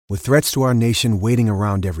With threats to our nation waiting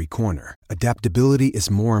around every corner, adaptability is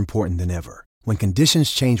more important than ever. When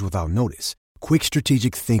conditions change without notice, quick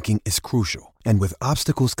strategic thinking is crucial. And with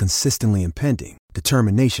obstacles consistently impending,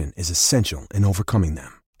 determination is essential in overcoming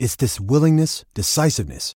them. It's this willingness,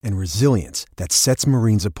 decisiveness, and resilience that sets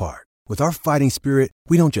Marines apart. With our fighting spirit,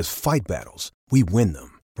 we don't just fight battles, we win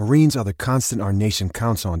them. Marines are the constant our nation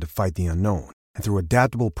counts on to fight the unknown. And through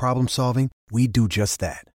adaptable problem solving, we do just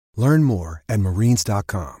that. Learn more at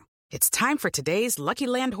marines.com. It's time for today's Lucky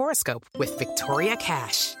Land horoscope with Victoria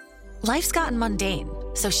Cash. Life's gotten mundane,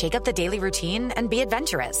 so shake up the daily routine and be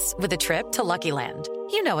adventurous with a trip to Lucky Land.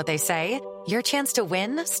 You know what they say. Your chance to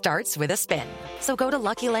win starts with a spin. So go to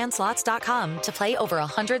LuckyLandSlots.com to play over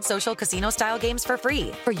 100 social casino-style games for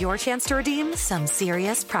free for your chance to redeem some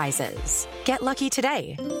serious prizes. Get lucky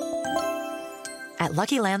today at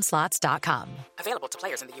LuckyLandSlots.com. Available to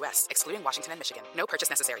players in the U.S., excluding Washington and Michigan. No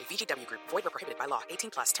purchase necessary. VGW Group. Void where prohibited by law.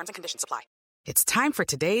 18+. Terms and conditions apply. It's time for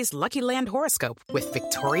today's Lucky Land horoscope with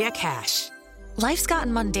Victoria Cash. Life's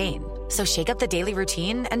gotten mundane, so shake up the daily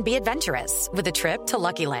routine and be adventurous with a trip to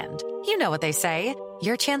Lucky Land. You know what they say.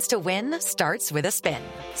 Your chance to win starts with a spin.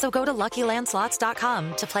 So go to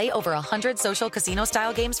LuckyLandSlots.com to play over 100 social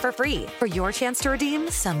casino-style games for free for your chance to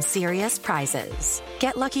redeem some serious prizes.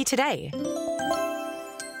 Get lucky today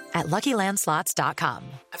at LuckyLandSlots.com.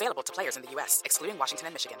 Available to players in the U.S., excluding Washington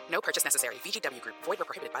and Michigan. No purchase necessary. VGW Group. Void where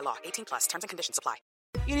prohibited by law. 18+. Terms and conditions apply.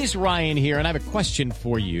 It is Ryan here, and I have a question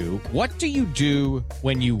for you. What do you do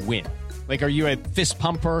when you win? Like, are you a fist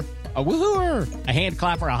pumper, a woohooer, a hand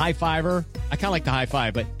clapper, a high fiver? I kind of like the high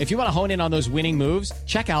five, but if you want to hone in on those winning moves,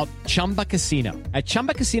 check out Chumba Casino. At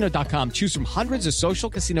ChumbaCasino.com, choose from hundreds of social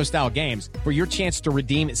casino-style games for your chance to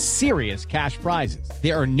redeem serious cash prizes.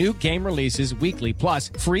 There are new game releases weekly, plus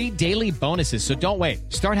free daily bonuses. So don't wait.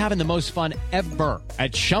 Start having the most fun ever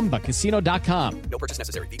at ChumbaCasino.com. No purchase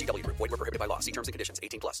necessary. VGW Group. Void where prohibited by law. See terms and conditions.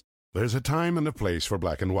 18+. There's a time and a place for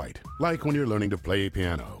black and white. Like when you're learning to play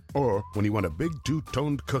piano, or when you want a big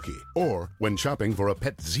two-toned cookie, or when shopping for a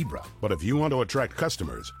pet zebra. But if you want to attract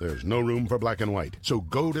customers, there's no room for black and white. So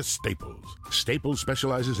go to Staples. Staples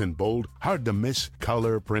specializes in bold, hard-to-miss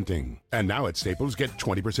color printing. And now at Staples, get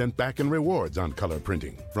 20% back in rewards on color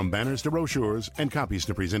printing. From banners to brochures and copies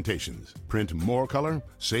to presentations. Print more color,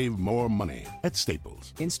 save more money at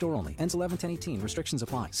Staples. In-store only. Ends 11/10/18. Restrictions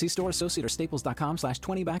apply. See store associate or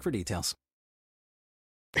staples.com/20back for details.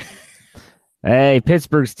 Hey,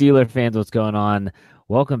 Pittsburgh Steelers fans, what's going on?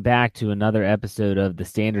 Welcome back to another episode of The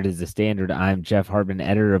Standard is the Standard. I'm Jeff Hartman,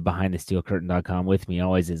 editor of BehindTheSteelCurtain.com. With me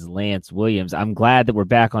always is Lance Williams. I'm glad that we're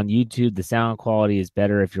back on YouTube. The sound quality is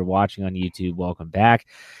better if you're watching on YouTube. Welcome back.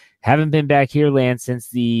 Haven't been back here, Lance, since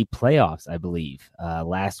the playoffs, I believe.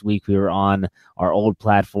 Last week we were on our old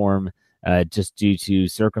platform just due to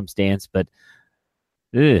circumstance, but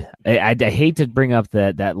I hate to bring up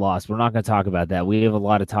that loss. We're not going to talk about that. We have a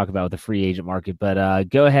lot to talk about with the free agent market, but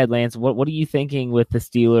go ahead, Lance. What are you thinking with the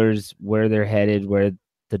Steelers, where they're headed, where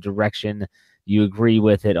the direction you agree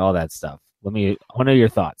with it, all that stuff? I want to know your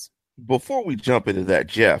thoughts. Before we jump into that,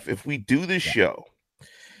 Jeff, if we do this show,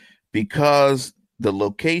 because the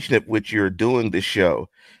location at which you're doing the show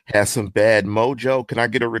has some bad mojo, can I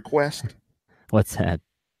get a request? What's that?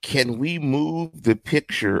 Can we move the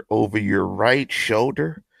picture over your right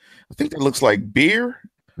shoulder? I think that looks like beer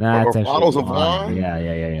or bottles of wine. Yeah.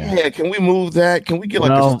 Yeah, can we move that? Can we get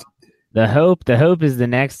the hope is the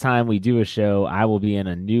next time we do a show, I will be in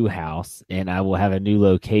a new house and I will have a new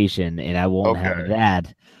location and I won't have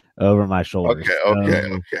that over my shoulder. Okay.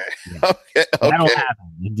 That'll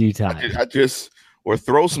happen in due time. Or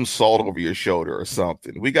throw some salt over your shoulder or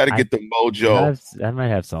something. We got to get the mojo. I might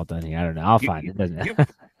have salt on here. I don't know. I'll find it. Doesn't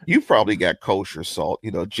You probably got kosher salt.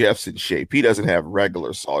 You know, Jeff's in shape. He doesn't have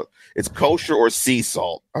regular salt. It's kosher or sea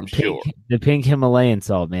salt, I'm sure. The pink Himalayan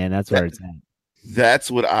salt, man. That's where it's at.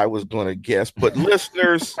 That's what I was going to guess. But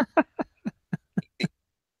listeners,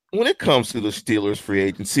 when it comes to the Steelers free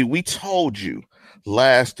agency, we told you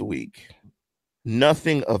last week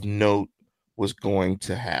nothing of note was going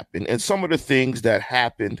to happen. And some of the things that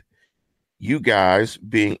happened, you guys,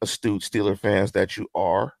 being astute Steeler fans that you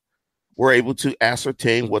are, were able to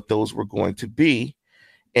ascertain what those were going to be.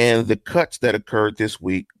 And the cuts that occurred this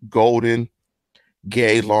week, Golden,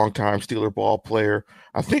 Gay, longtime Steeler ball player,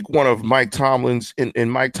 I think one of Mike Tomlin's in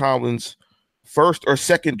Mike Tomlin's first or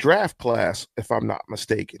second draft class, if I'm not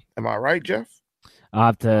mistaken. Am I right, Jeff? I'll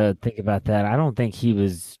have to think about that. I don't think he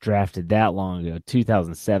was drafted that long ago.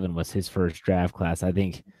 2007 was his first draft class. I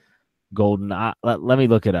think Golden. Let me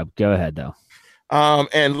look it up. Go ahead, though.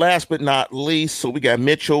 And last but not least, so we got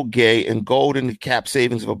Mitchell, Gay, and Golden, cap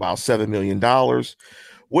savings of about $7 million.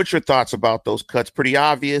 What's your thoughts about those cuts? Pretty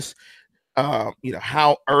obvious.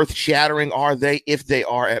 How earth-shattering are they, if they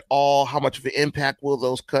are at all? How much of an impact will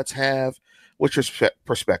those cuts have? What's your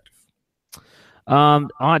perspective?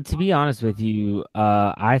 To be honest with you,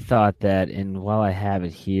 I thought that, and while I have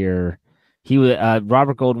it here,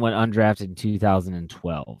 Robert Golden went undrafted in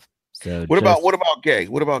 2012. So what about Gay?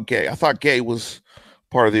 What about Gay? I thought Gay was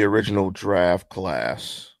part of the original draft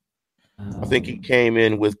class. I think he came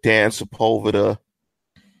in with Dan Sepulveda.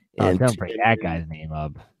 Don't bring that guy's name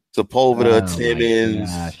up. Sepulveda,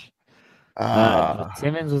 Timmons.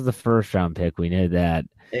 Timmons was the first round pick. We know that.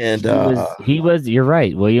 And he was. You're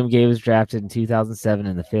right. William Gay was drafted in 2007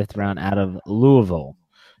 in the 5th round out of Louisville.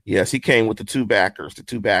 Yes, he came with the two backers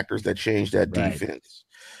that changed that defense.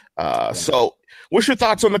 So what's your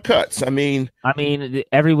thoughts on the cuts? I mean,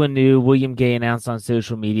 everyone knew. William Gay announced on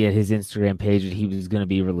social media, his Instagram page, that he was going to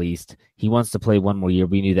be released. He wants to play one more year.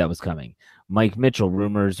 We knew that was coming. Mike Mitchell,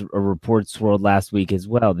 rumors or reports swirled last week as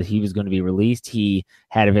well that he was going to be released. He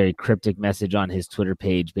had a very cryptic message on his Twitter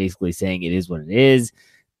page basically saying it is what it is.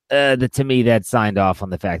 To me, that signed off on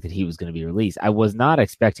the fact that he was going to be released. I was not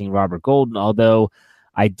expecting Robert Golden, although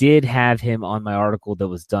I did have him on my article that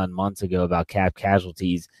was done months ago about cap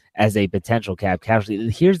casualties as a potential cap casualty.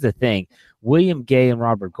 Here's the thing. William Gay and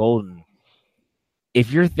Robert Golden,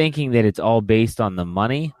 if you're thinking that it's all based on the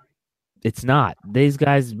money, it's not. These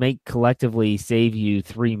guys make collectively save you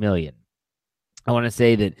 $3 million. I want to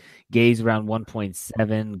say that Gay's around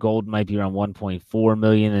 1.7, Golden might be around 1.4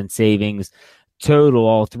 million in savings. Total,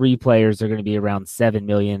 all three players are going to be around 7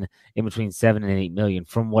 million, in between 7 and 8 million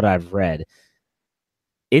from what I've read.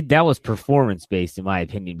 That was performance based, in my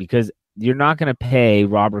opinion, because you're not going to pay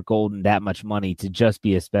Robert Golden that much money to just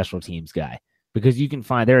be a special teams guy, because you can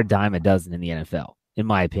find they're a dime a dozen in the NFL, in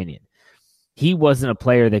my opinion. He wasn't a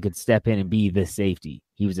player that could step in and be the safety.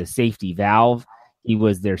 He was a safety valve. He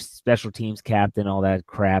was their special teams captain, all that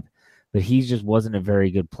crap. But he just wasn't a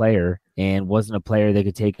very good player and wasn't a player that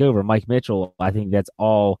could take over. Mike Mitchell, I think that's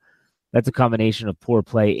a combination of poor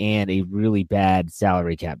play and a really bad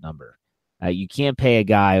salary cap number. You can't pay a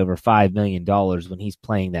guy over $5 million when he's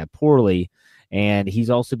playing that poorly. And he's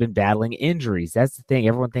also been battling injuries. That's the thing.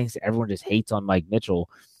 Everyone just hates on Mike Mitchell.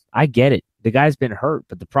 I get it. The guy's been hurt,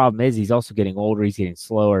 but the problem is he's also getting older. He's getting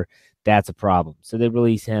slower. That's a problem. So they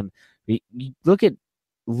release him.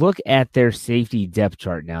 Look at their safety depth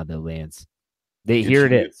chart now, though, Lance. Here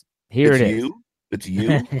it is. It's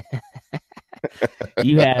you.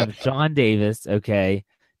 You have Sean Davis. Okay.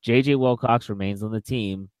 J.J. Wilcox remains on the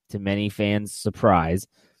team, to many fans' surprise.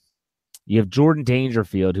 You have Jordan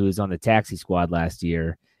Dangerfield, who was on the taxi squad last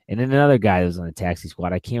year. And then another guy that was on the taxi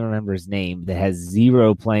squad, I can't remember his name, that has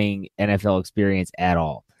zero playing NFL experience at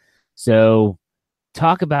all. So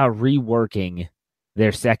talk about reworking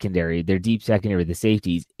their secondary, their deep secondary, the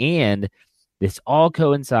safeties. And this all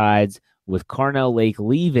coincides with Carnell Lake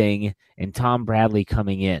leaving and Tom Bradley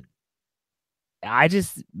coming in.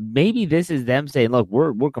 Maybe this is them saying, look,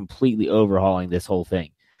 we're completely overhauling this whole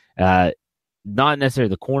thing. Not necessarily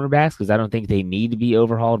the cornerbacks, because I don't think they need to be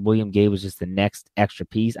overhauled. William Gay was just the next extra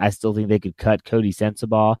piece. I still think they could cut Cody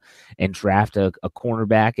Sensabaugh and draft a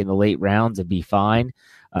cornerback in the late rounds and be fine,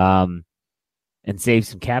 and save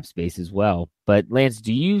some cap space as well. But Lance,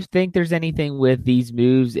 do you think there's anything with these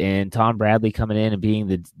moves and Tom Bradley coming in and being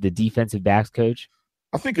the defensive backs coach?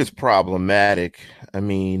 I think it's problematic. I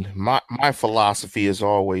mean, my philosophy has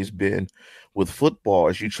always been with football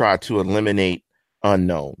is you try to eliminate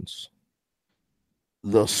unknowns.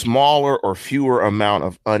 The smaller or fewer amount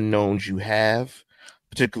of unknowns you have,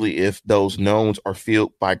 particularly if those knowns are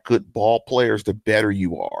filled by good ball players, the better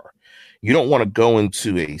you are. You don't want to go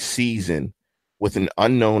into a season with an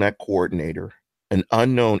unknown at coordinator, an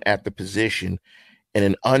unknown at the position, and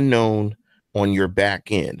an unknown on your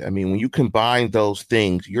back end. I mean, when you combine those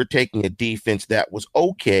things, you're taking a defense that was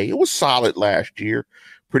okay. It was solid last year,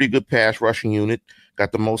 pretty good pass rushing unit,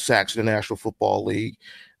 got the most sacks in the National Football League.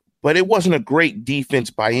 But it wasn't a great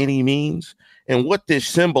defense by any means. And what this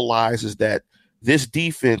symbolizes that this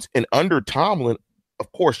defense, and under Tomlin,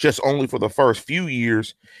 of course, just only for the first few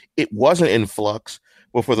years, it wasn't in flux.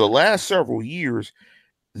 But for the last several years,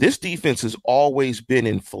 this defense has always been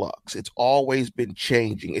in flux. It's always been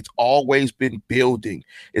changing. It's always been building.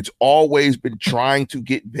 It's always been trying to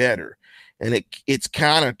get better. And it's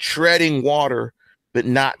kind of treading water, but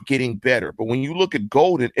not getting better. But when you look at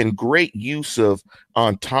Golden and great use of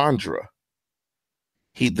entendre,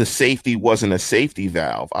 the safety wasn't a safety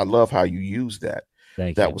valve. I love how you use that.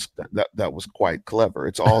 That was quite clever.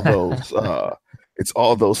 It's all those it's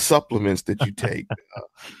all those supplements that you take,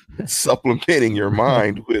 supplementing your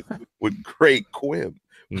mind with great quib.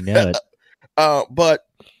 You know it. But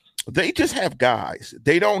they just have guys.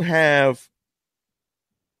 They don't have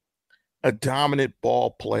a dominant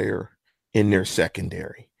ball player in their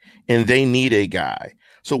secondary, and they need a guy.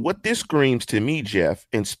 So what this screams to me, Jeff,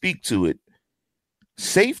 and speak to it,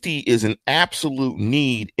 safety is an absolute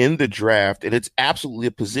need in the draft, and it's absolutely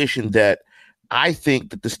a position that I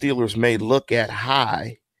think that the Steelers may look at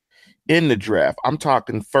high in the draft. I'm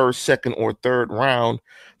talking first, second, or third round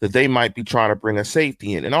that they might be trying to bring a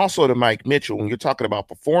safety in. And also to Mike Mitchell, when you're talking about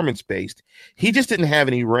performance-based, he just didn't have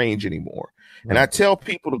any range anymore. Right. And I tell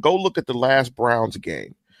people to go look at the last Browns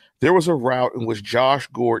game. There was a route in which Josh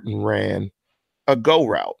Gordon ran a go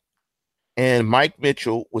route, and Mike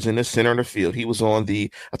Mitchell was in the center of the field. He was on I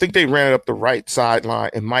think they ran it up the right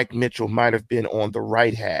sideline, and Mike Mitchell might have been on the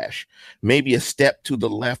right hash, maybe a step to the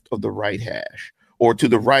left of the right hash, or to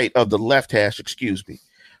the right of the left hash,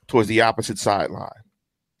 towards the opposite sideline.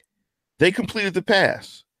 They completed the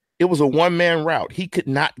pass. It was a one-man route. He could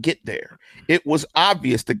not get there. It was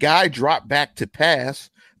obvious. The guy dropped back to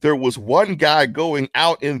pass. There was one guy going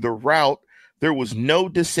out in the route. There was no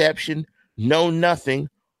deception, no nothing.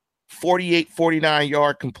 48,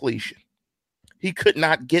 49-yard completion. He could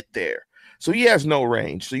not get there. So he has no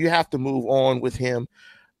range. So you have to move on with him.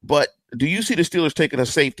 But do you see the Steelers taking a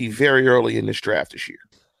safety very early in this draft this year?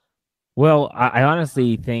 Well, I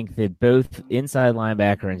honestly think that both inside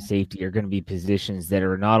linebacker and safety are going to be positions that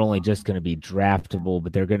are not only just going to be draftable,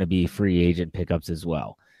 but they're going to be free agent pickups as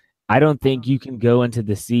well. I don't think you can go into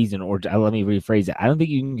the season, or let me rephrase it. I don't think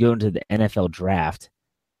you can go into the NFL draft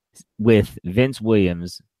with Vince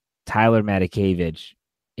Williams, Tyler Matakevich,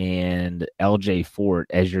 and LJ Fort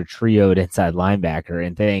as your trioed inside linebacker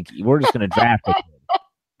and think we're just going to draft it.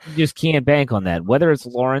 You just can't bank on that. Whether it's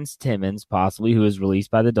Lawrence Timmons, possibly, who is released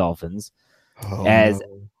by the Dolphins, as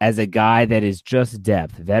a guy that is just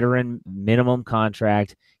depth, veteran, minimum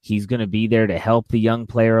contract, he's going to be there to help the young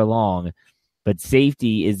player along. But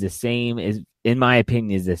safety is the same, in my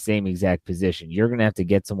opinion, is the same exact position. You're going to have to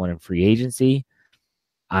get someone in free agency.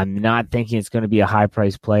 I'm not thinking it's going to be a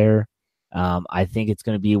high-priced player. I think it's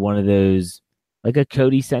going to be one of those, like a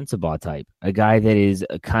Cody Sensabaugh type, a guy that is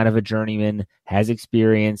a kind of a journeyman, has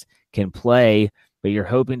experience, can play, but you're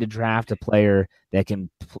hoping to draft a player that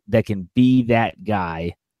can be that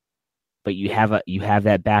guy, but you have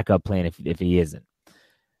that backup plan if he isn't.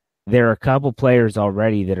 There are a couple players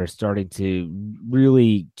already that are starting to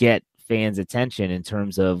really get fans' attention in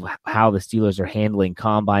terms of how the Steelers are handling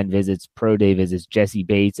combine visits, pro day visits. Jesse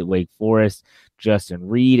Bates at Wake Forest, Justin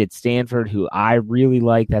Reed at Stanford, who I really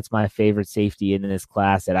like. That's my favorite safety in this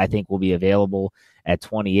class that I think will be available at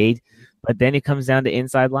 28. But then it comes down to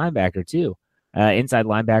inside linebacker too. Inside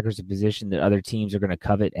linebacker is a position that other teams are going to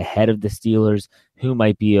covet ahead of the Steelers, who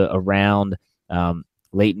might be around.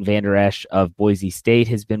 Leighton Vander Esch of Boise State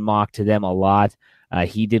has been mocked to them a lot.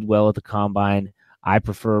 He did well at the combine. I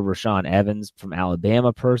prefer Rashaan Evans from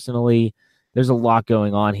Alabama personally. There's a lot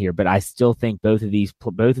going on here, but I still think both of these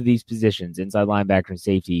positions, inside linebacker and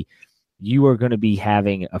safety, you are going to be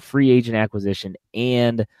having a free agent acquisition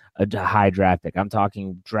and a high draft pick. I'm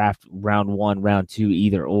talking draft round 1, round 2,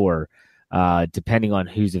 either or, depending on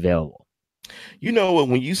who's available. You know,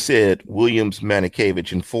 when you said Williams,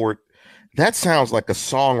 Matakevich, and Fort, that sounds like a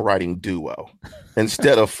songwriting duo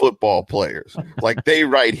instead of football players. Like they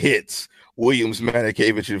write hits. Williams,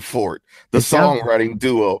 Matakevich, and Fort, the songwriting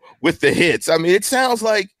duo with the hits. I mean, it sounds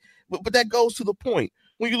like, but that goes to the point.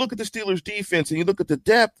 When you look at the Steelers defense and you look at the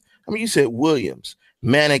depth, I mean, you said Williams,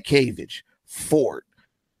 Matakevich, Fort.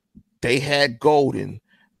 They had Golden.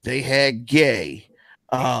 They had Gay,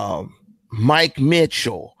 Mike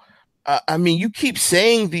Mitchell. I mean, you keep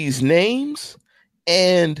saying these names,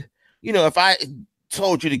 and, you know, if I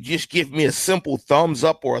told you to just give me a simple thumbs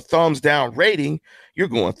up or a thumbs down rating, you're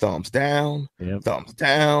going thumbs down, thumbs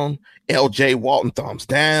down, LJ Walton, thumbs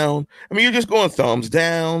down. I mean, you're just going thumbs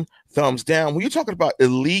down, thumbs down. When you're talking about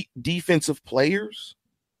elite defensive players,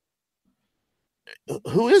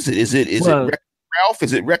 who is it? Is it Wreck-It Ralph?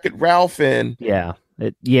 Is it Wreck-It Ralph? And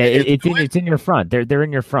it's in your front. They're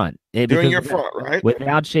in your front. They're in your front, right?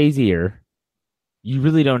 Without Shazier, you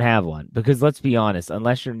really don't have one, because let's be honest,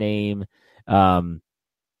 unless you're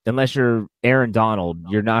Aaron Donald,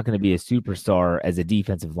 you're not going to be a superstar as a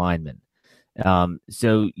defensive lineman.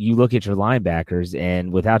 So you look at your linebackers,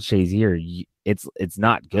 and without Shazier, it's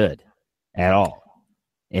not good at all.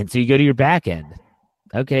 And so you go to your back end.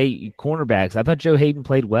 Okay, cornerbacks. I thought Joe Hayden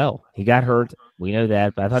played well. He got hurt. We know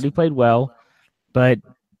that, but I thought he played well. But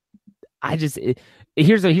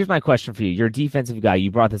here's my question for you. You're a defensive guy.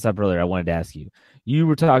 You brought this up earlier. I wanted to ask you. You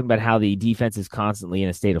were talking about how the defense is constantly in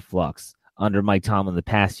a state of flux under Mike Tomlin the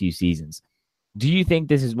past few seasons. Do you think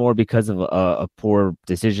this is more because of a poor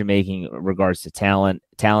decision making in regards to talent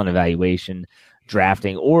evaluation,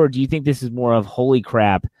 drafting, or do you think this is more of holy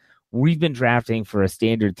crap? We've been drafting for a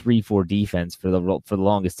standard 3-4 defense for the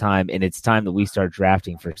longest time, and it's time that we start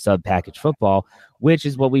drafting for sub package football, which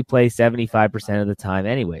is what we play 75% of the time,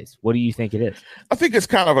 anyways. What do you think it is? I think it's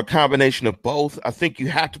kind of a combination of both. I think you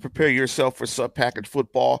have to prepare yourself for sub package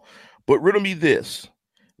football, but riddle me this: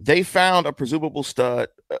 they found a presumably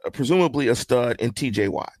a stud in T.J.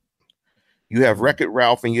 Watt. You have Wreck-It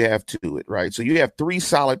Ralph and you have Tuitt, right? So you have three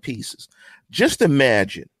solid pieces. Just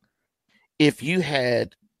imagine if you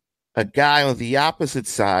had a guy on the opposite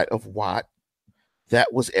side of Watt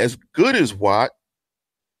that was as good as Watt,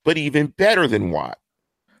 but even better than Watt.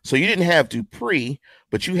 So you didn't have Dupree,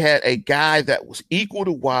 but you had a guy that was equal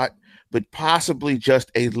to Watt, but possibly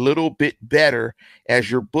just a little bit better as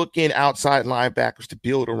your bookend outside linebackers to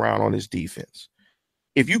build around on his defense.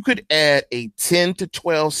 If you could add a 10 to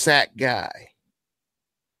 12 sack guy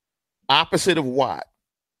opposite of Watt,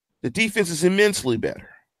 the defense is immensely better.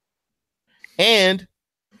 And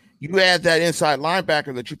you add that inside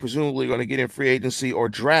linebacker that you presumably are going to get in free agency or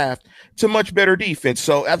draft, it's a much better defense.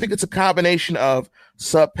 So I think it's a combination of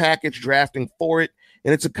sub-package drafting for it,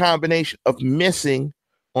 and it's a combination of missing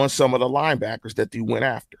on some of the linebackers that you went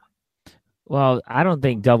after. Well, I don't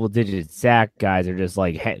think double-digit sack guys are just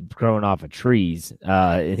like growing off of trees.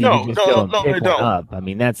 No, they don't. Up. I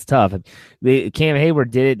mean, that's tough. Cam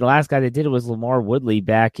Hayward did it. The last guy that did it was Lamar Woodley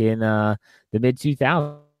back in the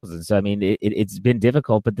mid-2000s. So, I mean, it's been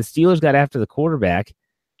difficult, but the Steelers got after the quarterback,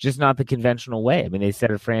 just not the conventional way. I mean, they set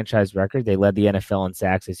a franchise record. They led the NFL in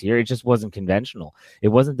sacks this year. It just wasn't conventional. It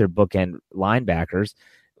wasn't their bookend linebackers.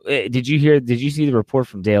 Did you see the report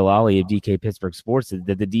from Dale Ollie of DK Pittsburgh Sports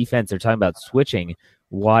that the defense, they're talking about switching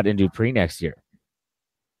Watt and Dupree next year?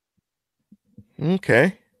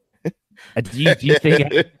 Okay. Do you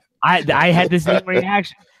think I had the same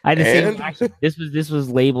reaction? This was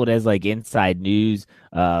labeled as like inside news,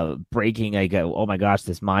 breaking, like, oh my gosh,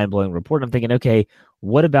 this mind-blowing report. I'm thinking, okay,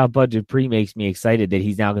 what about Bud Dupree makes me excited that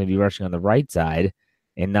he's now going to be rushing on the right side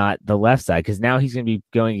and not the left side? Because now he's going to be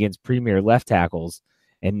going against premier left tackles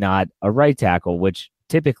and not a right tackle, which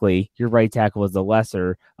typically your right tackle is the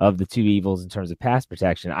lesser of the two evils in terms of pass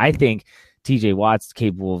protection. I think TJ Watt's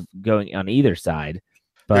capable of going on either side.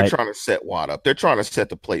 But they're trying to set Watt up. They're trying to set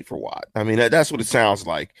the plate for Watt. I mean, that's what it sounds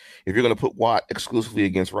like. If you're going to put Watt exclusively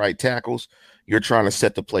against right tackles, you're trying to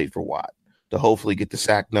set the plate for Watt to hopefully get the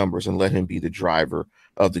sack numbers and let him be the driver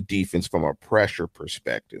of the defense from a pressure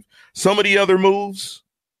perspective. Some of the other moves,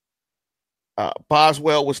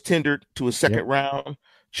 Boswell was tendered to a second round.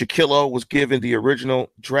 Shaquille was given the original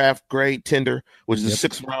draft grade tender, which is a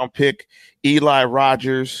 6th round pick. Eli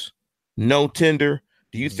Rogers, no tender.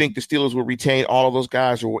 Do you think the Steelers will retain all of those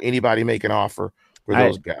guys, or will anybody make an offer for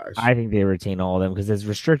those guys? I think they retain all of them because as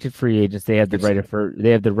restricted free agents, they have the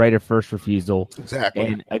right of first refusal. Exactly.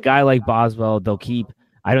 And a guy like Boswell, they'll keep.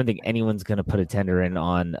 I don't think anyone's going to put a tender in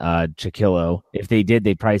on Shaquille. If they did,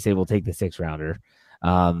 they'd probably say we'll take the 6th rounder.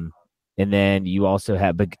 And then you also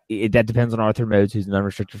have, but that depends on Arthur Modes, who's an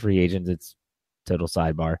unrestricted free agent. It's total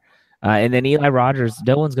sidebar. And then Eli Rogers,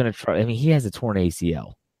 no one's going to try. I mean, he has a torn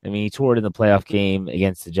ACL. I mean, he tore it in the playoff game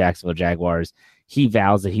against the Jacksonville Jaguars. He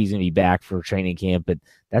vows that he's going to be back for training camp, but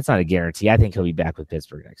that's not a guarantee. I think he'll be back with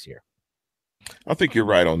Pittsburgh next year. I think you're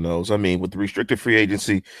right on those. I mean, with the restricted free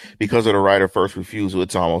agency, because of the right of first refusal,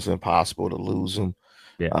 it's almost impossible to lose them.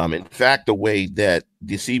 Yeah. In fact, the way that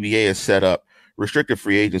the CBA is set up, restricted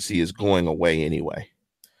free agency is going away anyway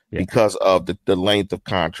because of the length of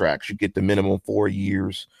contracts. You get the minimum 4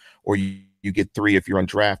 years, or you get 3 if you're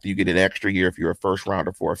undrafted. You get an extra year if you're a first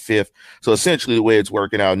rounder for a 5th. So essentially the way it's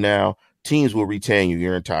working out now, teams will retain you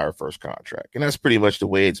your entire first contract. And that's pretty much the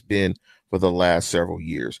way it's been for the last several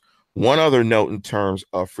years. One other note in terms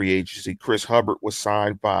of free agency, Chris Hubbard was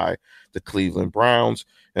signed by the Cleveland Browns.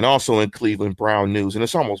 And also in Cleveland Brown news, and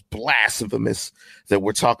it's almost blasphemous that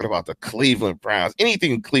we're talking about the Cleveland Browns.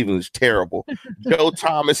 Anything in Cleveland is terrible. Joe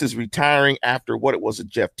Thomas is retiring after, what it was,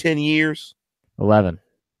 Jeff, 10 years? 11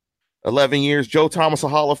 years. Joe Thomas, a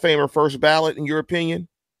Hall of Famer, first ballot, in your opinion?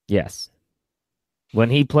 Yes. When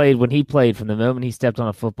he played, from the moment he stepped on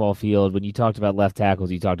a football field, when you talked about left tackles,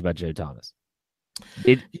 you talked about Joe Thomas.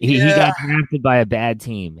 He got drafted by a bad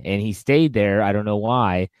team, and he stayed there. I don't know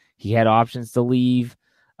why. He had options to leave.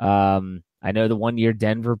 I know the 1 year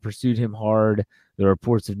Denver pursued him hard. The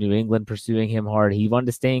reports of New England pursuing him hard. He wanted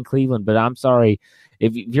to stay in Cleveland, but I'm sorry.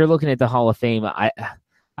 If you're looking at the Hall of Fame,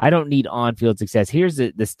 I don't need on-field success. Here's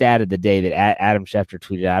the stat of the day that Adam Schefter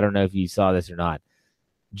tweeted. I don't know if you saw this or not.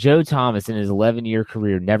 Joe Thomas in his 11-year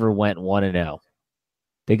career never went 1-0.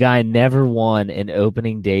 The guy never won an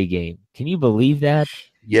opening day game. Can you believe that?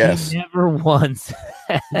 Yes. He never once.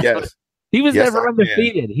 Yes. He was Yes, never I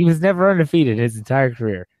undefeated. He was never undefeated his entire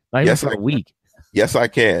career. Not even Yes, for I a week. Yes, I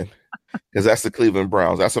can. Because that's the Cleveland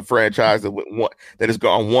Browns. That's a franchise that has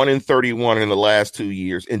gone 1-31 in the last 2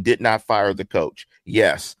 years and did not fire the coach.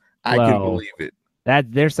 Yes, I can believe it. That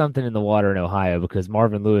there's something in the water in Ohio because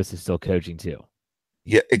Marvin Lewis is still coaching too.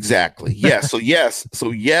 Yeah, exactly. Yes.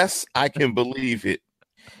 So yes, I can believe it.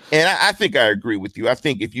 And I think I agree with you. I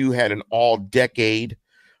think if you had an all-decade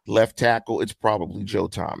left tackle, it's probably Joe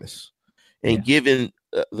Thomas. And given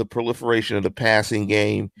the proliferation of the passing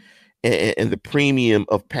game and the premium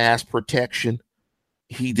of pass protection,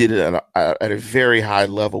 he did it at a very high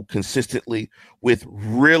level consistently with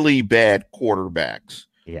really bad quarterbacks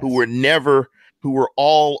who were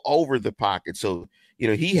all over the pocket. So,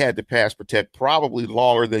 he had to pass protect probably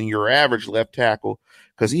longer than your average left tackle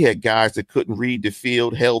because he had guys that couldn't read the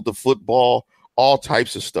field, held the football, all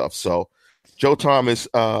types of stuff. So Joe Thomas,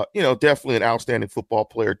 definitely an outstanding football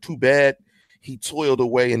player. Too bad he toiled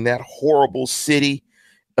away in that horrible city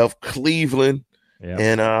of Cleveland. Yep.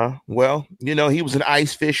 And, he was an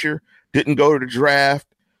ice fisher, didn't go to the draft,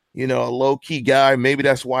 a low-key guy. Maybe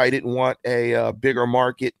that's why he didn't want a bigger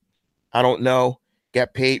market. I don't know.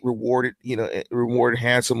 Got paid, rewarded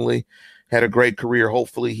handsomely, had a great career.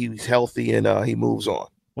 Hopefully he's healthy and he moves on.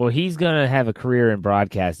 Well, he's going to have a career in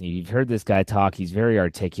broadcasting. You've heard this guy talk. He's very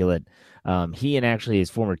articulate. He and actually his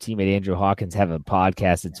former teammate Andrew Hawkins have a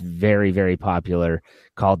podcast that's very, very popular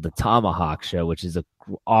called The Tomahawk Show, which is an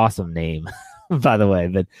awesome name, by the way.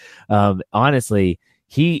 But honestly,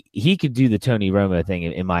 he could do the Tony Romo thing,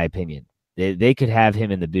 in my opinion. They could have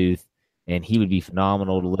him in the booth, and he would be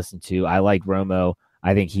phenomenal to listen to. I like Romo.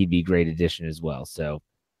 I think he'd be a great addition as well. So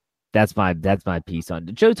that's my piece on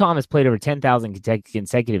it. Joe Thomas played over 10,000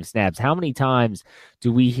 consecutive snaps. How many times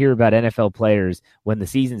do we hear about NFL players when the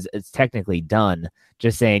season's technically done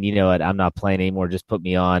just saying, you know what, I'm not playing anymore, just put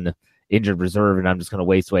me on injured reserve and I'm just going to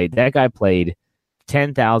waste away. That guy played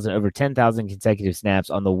over 10,000 consecutive snaps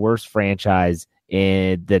on the worst franchise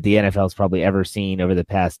that the NFL's probably ever seen over the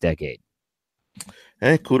past decade.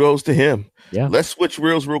 Hey, kudos to him. Yeah. Let's switch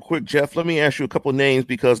reels real quick, Jeff. Let me ask you a couple of names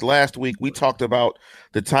because last week we talked about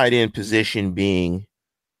the tight end position being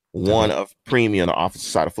one of premium on the offensive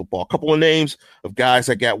side of football. A couple of names of guys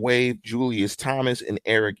that got waived, Julius Thomas and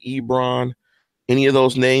Eric Ebron. Any of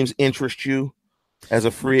those names interest you as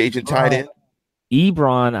a free agent tight end?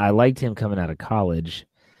 Ebron, I liked him coming out of college.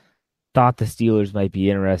 Thought the Steelers might be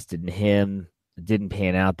interested in him. It didn't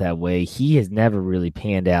pan out that way. He has never really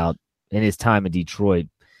panned out in his time in Detroit.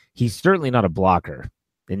 He's certainly not a blocker.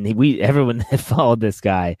 And everyone that followed this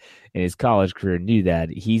guy in his college career knew that.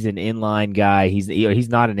 He's an inline guy. He's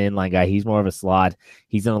not an inline guy. He's more of a slot.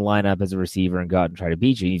 He's going to line up as a receiver and go out and try to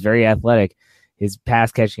beat you. He's very athletic. His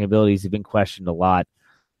pass catching abilities have been questioned a lot.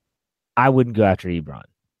 I wouldn't go after Ebron.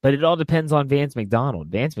 But it all depends on Vance McDonald.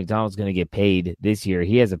 Vance McDonald's going to get paid this year.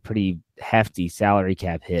 He has a pretty hefty salary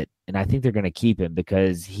cap hit, and I think they're going to keep him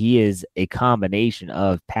because he is a combination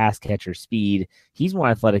of pass catcher speed. He's more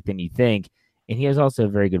athletic than you think, and he is also a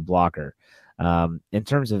very good blocker. In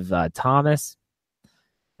terms of Thomas,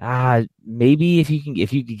 maybe if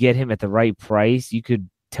you could get him at the right price, you could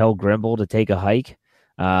tell Grimble to take a hike.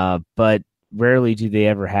 But rarely do they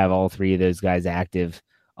ever have all three of those guys active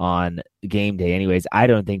on game day. Anyways, I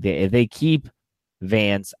don't think if they keep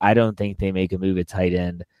Vance, I don't think they make a move at tight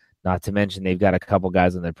end. Not to mention they've got a couple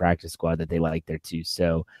guys on their practice squad that they like there too.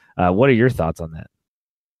 So what are your thoughts on that?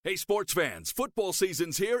 Hey, sports fans, football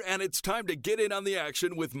season's here, and it's time to get in on the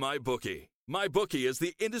action with MyBookie. MyBookie is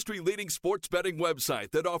the industry-leading sports betting website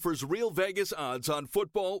that offers real Vegas odds on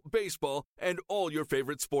football, baseball, and all your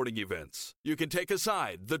favorite sporting events. You can take a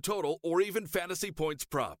side, the total, or even fantasy points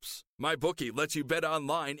props. MyBookie lets you bet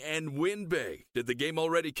online and win big. Did the game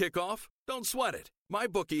already kick off? Don't sweat it.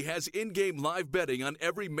 MyBookie has in-game live betting on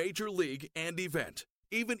every major league and event,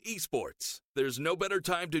 even esports. There's no better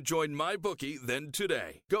time to join MyBookie than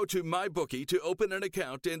today. Go to MyBookie to open an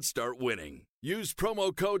account and start winning. Use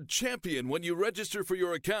promo code CHAMPION when you register for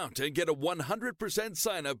your account and get a 100%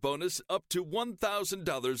 sign-up bonus up to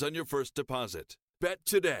 $1,000 on your first deposit. Bet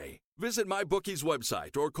today. Visit MyBookie's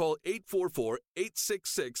website or call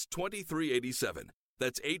 844-866-2387.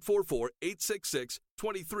 That's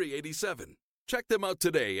 844-866-2387. Check them out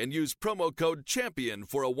today and use promo code CHAMPION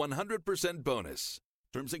for a 100% bonus.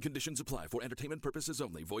 Terms and conditions apply for entertainment purposes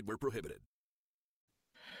only. Void where prohibited.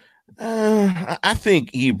 I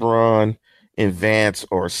think Ebron and Vance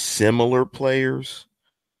are similar players.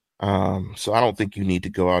 So I don't think you need to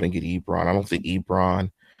go out and get Ebron. I don't think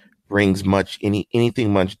Ebron brings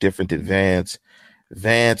anything much different than Vance.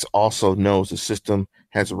 Vance also knows the system,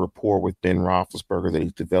 has a rapport with Ben Roethlisberger that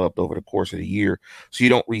he's developed over the course of the year. So you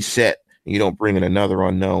don't reset, and you don't bring in another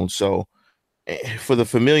unknown. So for the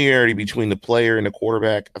familiarity between the player and the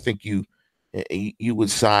quarterback, I think you would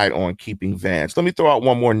side on keeping Vance. Let me throw out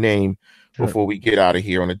one more name before we get out of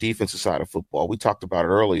here on the defensive side of football. We talked about it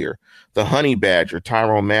earlier. The Honey Badger,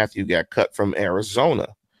 Tyrann Mathieu, got cut from Arizona.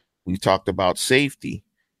 We talked about safety.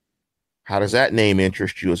 How does that name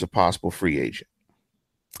interest you as a possible free agent?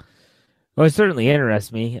 Well, it certainly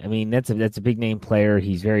interests me. I mean, that's a big name player.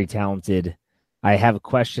 He's very talented. I have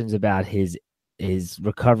questions about his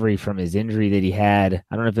recovery from his injury that he had.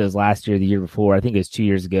 I don't know if it was last year or the year before. I think it was 2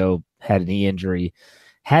 years ago. Had a knee injury.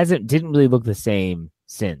 Didn't really look the same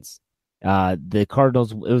since. The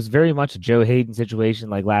Cardinals, it was very much a Joe Hayden situation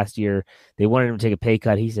like last year. They wanted him to take a pay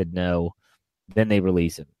cut. He said no. Then they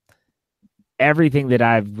release him. Everything that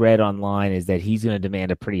I've read online is that he's going to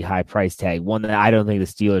demand a pretty high price tag, one that I don't think the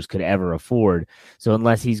Steelers could ever afford. So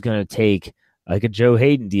unless he's going to take like a Joe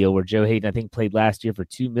Hayden deal, where Joe Hayden, I think, played last year for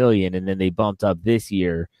 $2 million, and then they bumped up this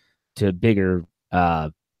year to a bigger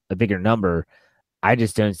number, I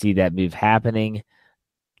just don't see that move happening.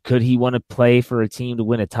 Could he want to play for a team to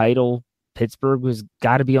win a title? Pittsburgh was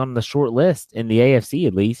got to be on the short list in the AFC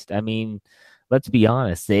at least. I mean, let's be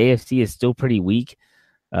honest, the AFC is still pretty weak.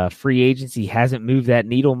 Free agency hasn't moved that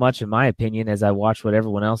needle much, in my opinion, as I watch what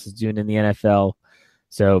everyone else is doing in the NFL.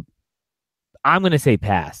 So I'm going to say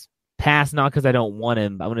pass. Pass, not because I don't want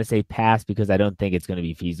him. I'm going to say pass because I don't think it's going to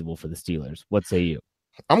be feasible for the Steelers. What say you?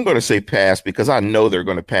 I'm going to say pass because I know they're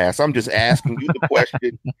going to pass. I'm just asking you the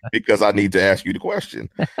question because I need to ask you the question.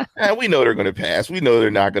 And we know they're going to pass. We know they're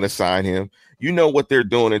not going to sign him. You know what they're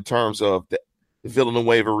doing in terms of the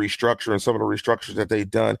Villanueva restructure and some of the restructures that they've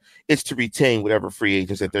done. It's to retain whatever free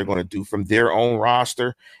agents that they're going to do from their own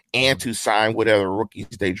roster and to sign whatever rookies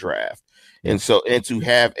they draft. And to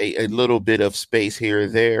have a little bit of space here or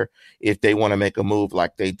there if they want to make a move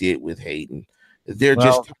like they did with Hayden. They're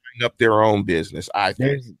just tying up their own business, I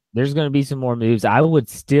think. There's going to be some more moves. I would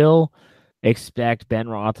still expect Ben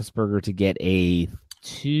Roethlisberger to get a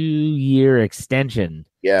 2-year extension.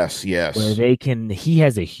 Yes. Where he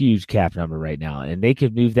has a huge cap number right now, and they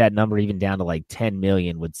could move that number even down to like 10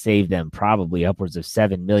 million, would save them probably upwards of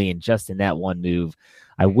 7 million just in that one move.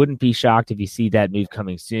 I wouldn't be shocked if you see that move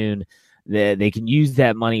coming soon. They can use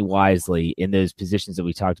that money wisely in those positions that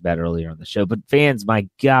we talked about earlier on the show. But fans, my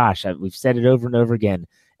gosh, we've said it over and over again.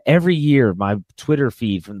 Every year, my Twitter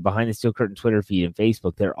feed, from the Behind the Steel Curtain Twitter feed and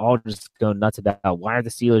Facebook, they're all just going nuts about why are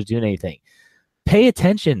the Steelers doing anything? Pay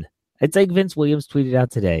attention. It's like Vince Williams tweeted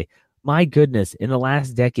out today. My goodness, in the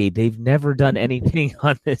last decade, they've never done anything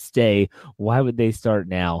on this day. Why would they start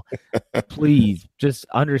now? Please just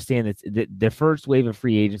understand that the first wave of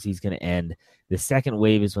free agency is going to end. The second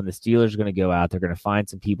wave is when the Steelers are going to go out. They're going to find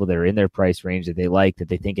some people that are in their price range that they like, that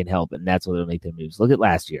they think can help, and that's what will make their moves. Look at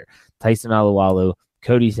last year. Tyson Alualu,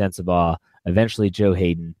 Cody Sensabaugh, eventually Joe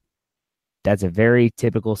Hayden. That's a very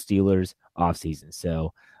typical Steelers offseason.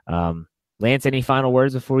 So, Lance, any final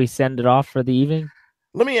words before we send it off for the evening?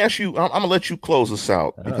 Let me ask you, I'm going to let you close us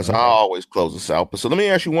out because I always close us out. But so let me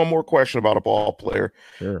ask you one more question about a ball player.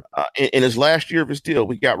 Sure. In his last year of his deal,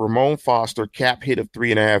 we got Ramon Foster, cap hit of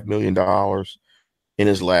 $3.5 million in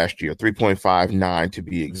his last year, 3.59 to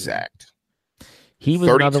be exact. He was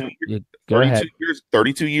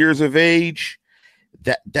 32 years of age.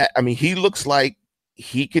 He looks like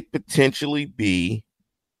he could potentially be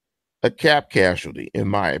a cap casualty, in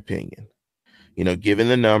my opinion. You know, given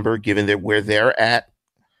the number, given where they're at.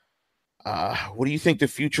 What do you think the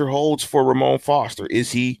future holds for Ramon Foster?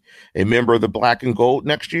 Is he a member of the Black and Gold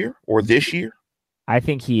next year or this year? I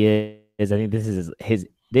think he is. I think this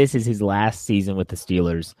is his last season with the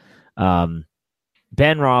Steelers. Ben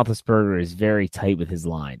Roethlisberger is very tight with his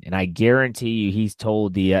line, and I guarantee you he's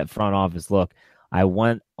told the front office, look, I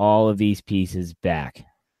want all of these pieces back,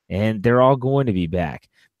 and they're all going to be back.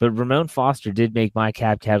 But Ramon Foster did make my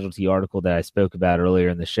cap casualty article that I spoke about earlier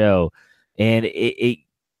in the show, and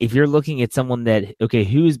if you're looking at someone that, okay,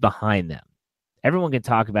 who's behind them? Everyone can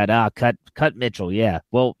talk about, cut Mitchell. Yeah,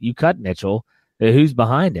 well, you cut Mitchell. Who's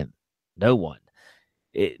behind him? No one.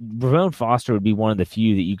 Ramon Foster would be one of the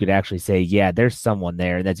few that you could actually say, yeah, there's someone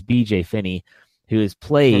there, and that's B.J. Finney, who has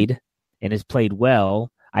played and has played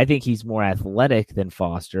well. I think he's more athletic than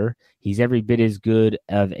Foster. He's every bit as good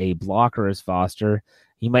of a blocker as Foster.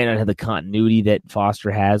 He might not have the continuity that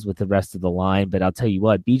Foster has with the rest of the line, but I'll tell you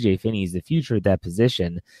what, B.J. Finney is the future at that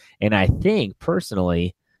position. And I think,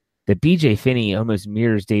 personally, that B.J. Finney almost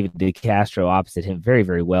mirrors David DeCastro opposite him very,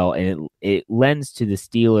 very well, and it lends to the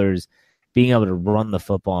Steelers being able to run the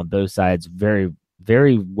football on both sides very,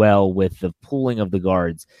 very well with the pooling of the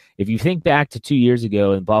guards. If you think back to 2 years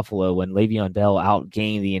ago in Buffalo when Le'Veon Bell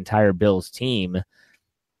outgained the entire Bills team,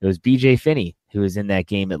 it was B.J. Finney who was in that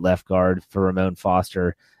game at left guard for Ramon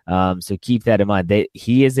Foster. So keep that in mind.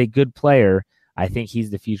 He is a good player. I think he's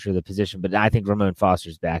the future of the position, but I think Ramon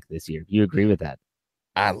Foster's back this year. Do you agree with that?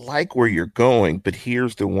 I like where you're going, but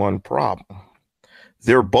here's the one problem.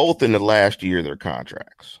 They're both in the last year of their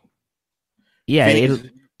contracts. Yeah,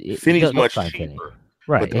 Finney's much cheaper. Finney.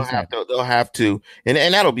 Right, but they'll have to, and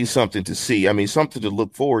that'll be something to see. I mean, something to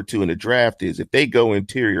look forward to in the draft is if they go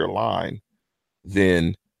interior line,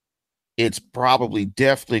 then it's probably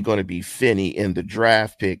definitely going to be Finney in the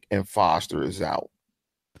draft pick and Foster is out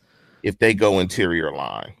if they go interior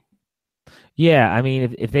line. Yeah, I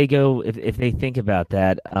mean, if they go, if they think about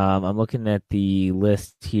that, I'm looking at the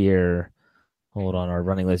list here. Hold on, our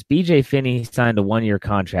running list. B.J. Finney signed a 1-year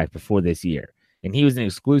contract before this year, and he was an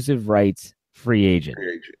exclusive rights free agent.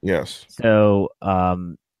 Yes. So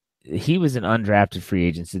he was an undrafted free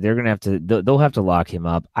agent, so they're going to they'll have to lock him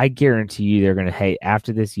up. I guarantee you they're going to, hey,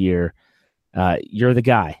 after this year, you're the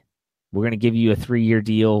guy. We're going to give you a 3-year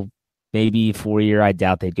deal, maybe 4-year. I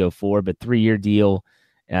doubt they'd go 4, but 3-year deal.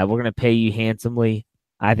 We're going to pay you handsomely.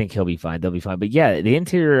 I think he'll be fine. They'll be fine. But yeah, the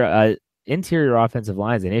interior offensive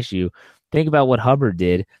line is an issue. Think about what Hubbard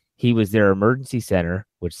did. He was their emergency center,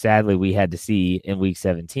 which sadly we had to see in week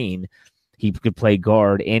 17. He could play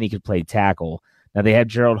guard and he could play tackle. Now they have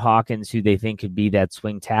Gerald Hawkins, who they think could be that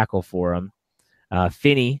swing tackle for him.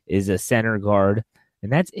 Finney is a center guard, and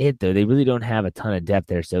that's it, though. They really don't have a ton of depth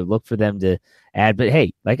there, so look for them to add. But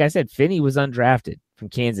hey, like I said, Finney was undrafted from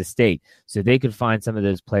Kansas State, so they could find some of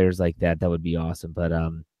those players like that. That would be awesome. But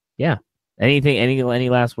yeah, any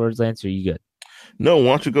last words, Lance? Or are you good? No, why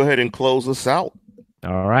don't you go ahead and close us out?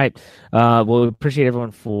 All right. Well, we appreciate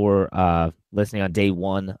everyone for listening on day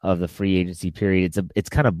 1 of the free agency period. It's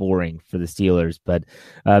kind of boring for the Steelers, but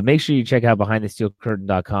make sure you check out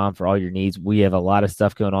BehindTheSteelCurtain.com for all your needs. We have a lot of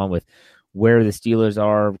stuff going on with where the Steelers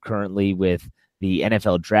are currently with the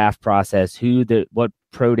NFL draft process, what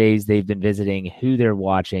pro days they've been visiting, who they're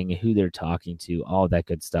watching, who they're talking to, all that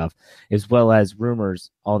good stuff, as well as rumors,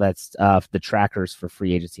 all that stuff, the trackers for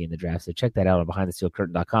free agency and the draft. So check that out on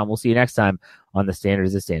BehindTheSteelCurtain.com. We'll see you next time on The Standard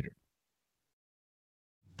is the Standard.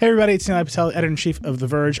 Hey everybody, it's Neil Patel, editor-in-chief of The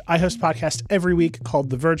Verge. I host a podcast every week called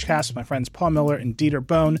The Vergecast with my friends Paul Miller and Dieter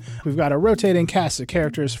Bohn. We've got a rotating cast of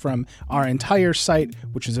characters from our entire site,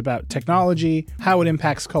 which is about technology, how it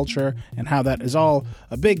impacts culture, and how that is all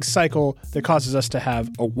a big cycle that causes us to have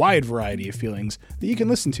a wide variety of feelings that you can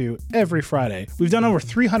listen to every Friday. We've done over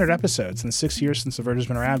 300 episodes in the 6 years since The Verge has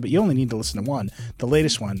been around, but you only need to listen to one, the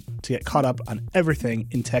latest one, to get caught up on everything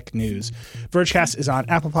in tech news. Vergecast is on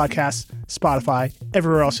Apple Podcasts, Spotify,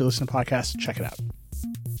 everywhere else you listen to podcasts. Check it out.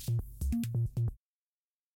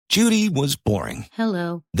 Judy was boring.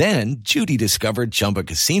 Hello. Then Judy discovered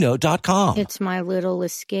ChumbaCasino.com. It's my little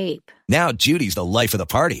escape. Now Judy's the life of the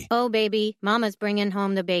party. Oh, baby, mama's bringing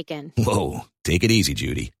home the bacon. Whoa, take it easy,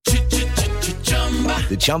 Judy.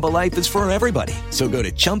 The Chumba life is for everybody. So go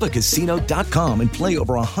to ChumbaCasino.com and play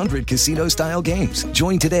over 100 casino-style games.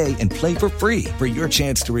 Join today and play for free for your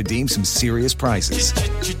chance to redeem some serious prizes.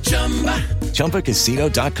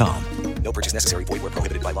 ChumbaCasino.com. No purchase necessary. Void where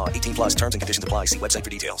prohibited by law. 18+ terms and conditions apply. See website for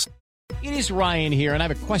details. It is Ryan here, and I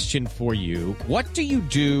have a question for you. What do you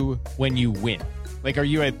do when you win? Like, are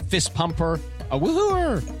you a fist pumper, a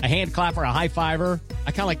woohooer, a hand clapper, a high fiver?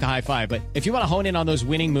 I kind of like the high five, but if you want to hone in on those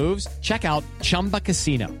winning moves, check out Chumba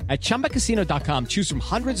Casino. At ChumbaCasino.com, choose from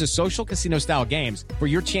hundreds of social casino-style games for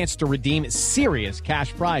your chance to redeem serious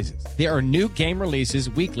cash prizes. There are new game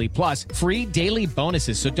releases weekly, plus free daily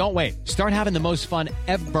bonuses. So don't wait. Start having the most fun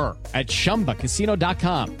ever at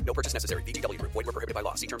ChumbaCasino.com. No purchase necessary. VGW Group. Void where prohibited by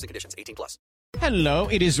law. See terms and conditions. 18+. Hello,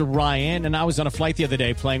 it is Ryan, and I was on a flight the other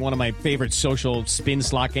day playing one of my favorite social spin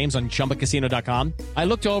slot games on ChumbaCasino.com. I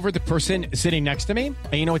looked over at the person sitting next to me,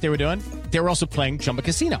 and you know what they were doing? They were also playing Chumba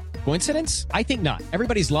Casino. Coincidence? I think not.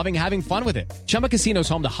 Everybody's loving having fun with it. Chumba Casino is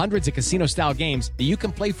home to hundreds of casino-style games that you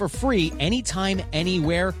can play for free anytime,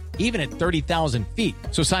 anywhere, even at 30,000 feet.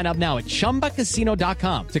 So sign up now at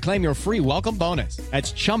ChumbaCasino.com to claim your free welcome bonus.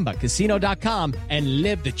 That's ChumbaCasino.com and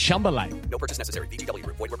live the Chumba life. No purchase necessary. VGW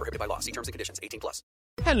Group. Void where prohibited by law. See terms and conditions. 18+.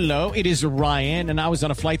 Hello, it is Ryan, and I was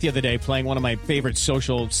on a flight the other day playing one of my favorite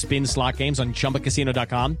social spin slot games on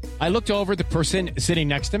ChumbaCasino.com. I looked over at the person sitting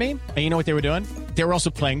next to me, and you know what they were doing? They were also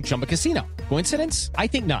playing Chumba Casino. Coincidence? I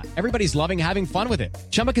think not. Everybody's loving having fun with it.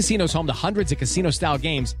 Chumba Casino is home to hundreds of casino-style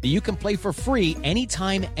games that you can play for free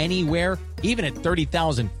anytime, anywhere, even at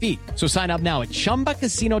 30,000 feet. So sign up now at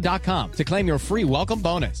ChumbaCasino.com to claim your free welcome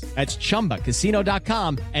bonus. That's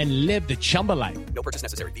ChumbaCasino.com and live the Chumba life. No purchase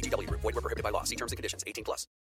necessary. VGW Group. Void where prohibited by law. See terms and conditions. 18+.